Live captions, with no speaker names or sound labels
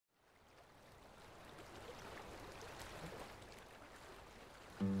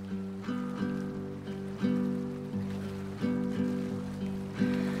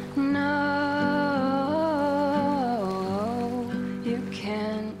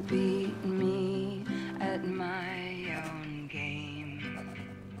beat me at my own game.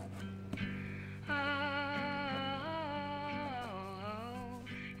 Oh,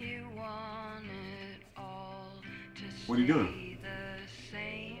 you want it all to What are you doing? stay the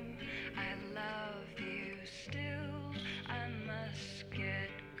same. I love you still. I must get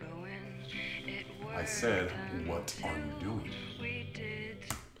going. I said, what are you doing? We did.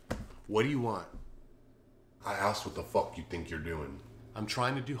 What do you want? I asked what the fuck you think you're doing. I'm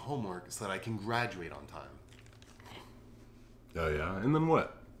trying to do homework so that I can graduate on time. Oh yeah? And then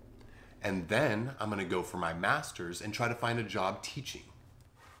what? And then I'm gonna go for my master's and try to find a job teaching.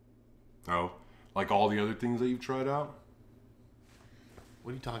 Oh, like all the other things that you've tried out?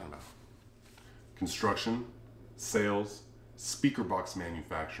 What are you talking about? Construction, sales, speaker box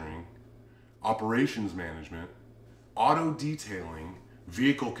manufacturing, operations management, auto detailing,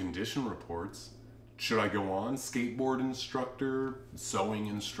 vehicle condition reports. Should I go on? Skateboard instructor, sewing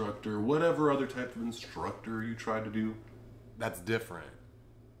instructor, whatever other type of instructor you tried to do. That's different.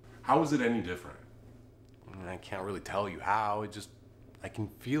 How is it any different? I can't really tell you how. I can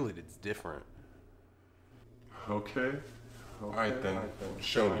feel it. It's different. Okay. All right then.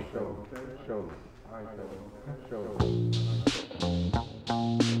 Show me. Show me. Show me.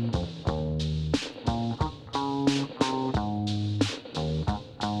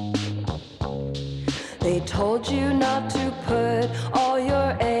 They told you not to put all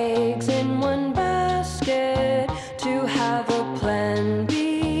your eggs in one basket, to have a plan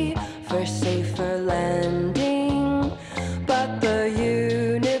B for safer landing. But the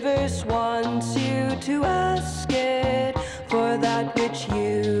universe wants you to ask it for that which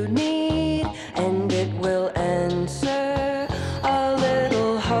you need, and it will answer. A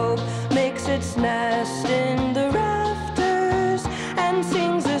little hope makes its nest in the rafters and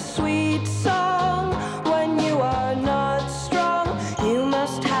sings a sweet song. When you are not strong, you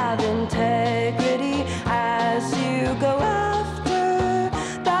must have integrity as you go after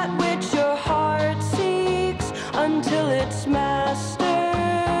that which your heart seeks until it's mastered.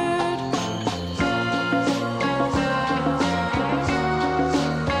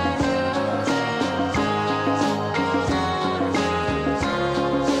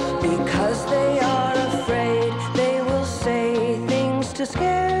 Because they are afraid, they will say things to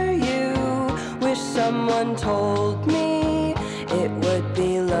scare you. Wish someone told me it would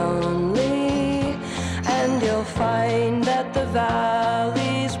be lonely, and you'll find that the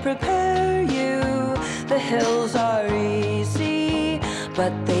valleys prepare you. The hills are easy,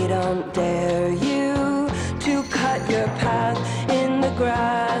 but they don't dare you to cut your path in the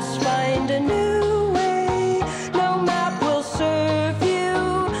grass. Find a new way. No map will serve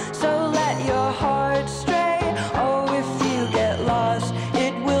you, so let your heart stray. Oh, if you get lost,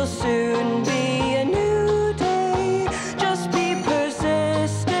 it will soon be a new day. Just be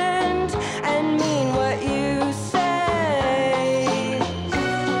persistent and mean what you say.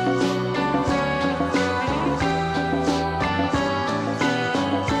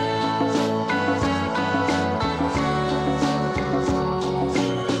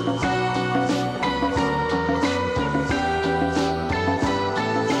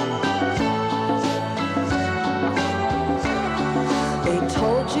 They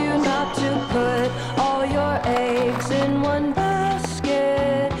told you not to put all your eggs in one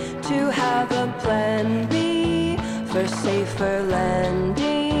basket, to have a plan B for safer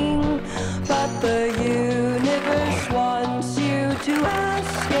landing. But the universe wants you to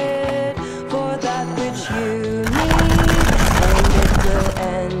ask it for that which you need, and it will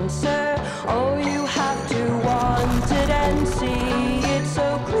answer. Oh, you have to want it and see it so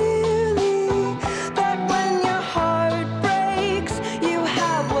clearly that when your heart breaks, you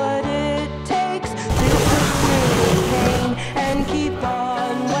have what it takes to push through the pain and keep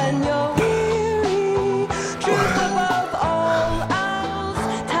on when you're weary. Truth above all else,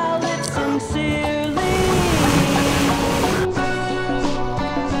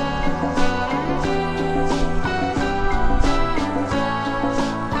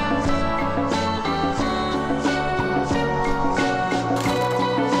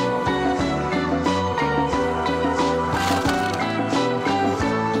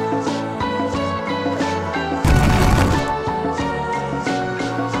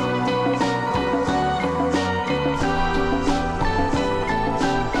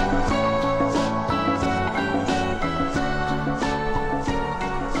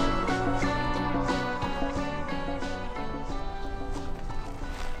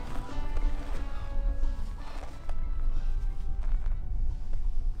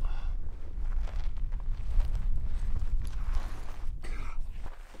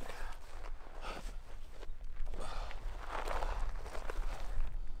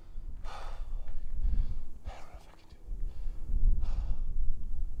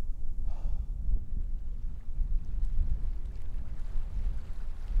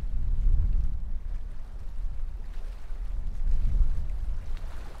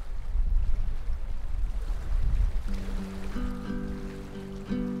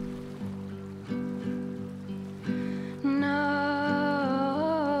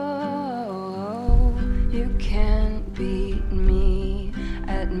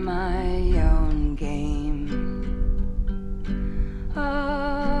 my own game. Oh,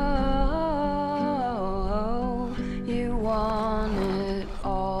 you want it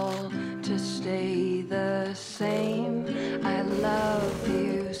all to stay the same. I love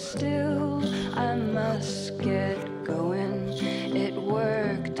you still, I must get going. It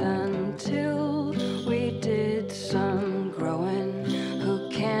worked until we did some growing. Who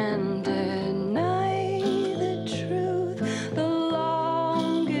can deny the truth? The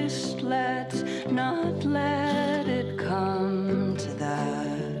longest, let's not let it come to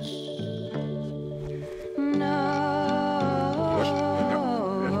that. No,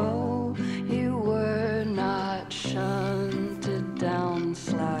 you were not shunted down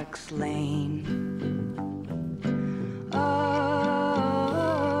Slack's Lane. Oh,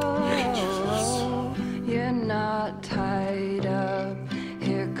 you're not tied up.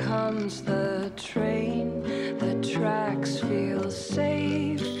 Here comes the train. The tracks feel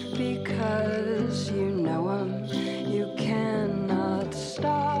safe because you know 'em. You cannot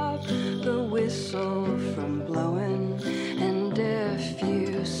stop the whistle from blowing. And if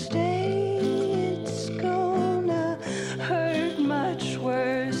you stay, it's gonna hurt much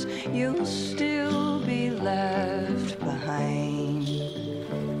worse. You'll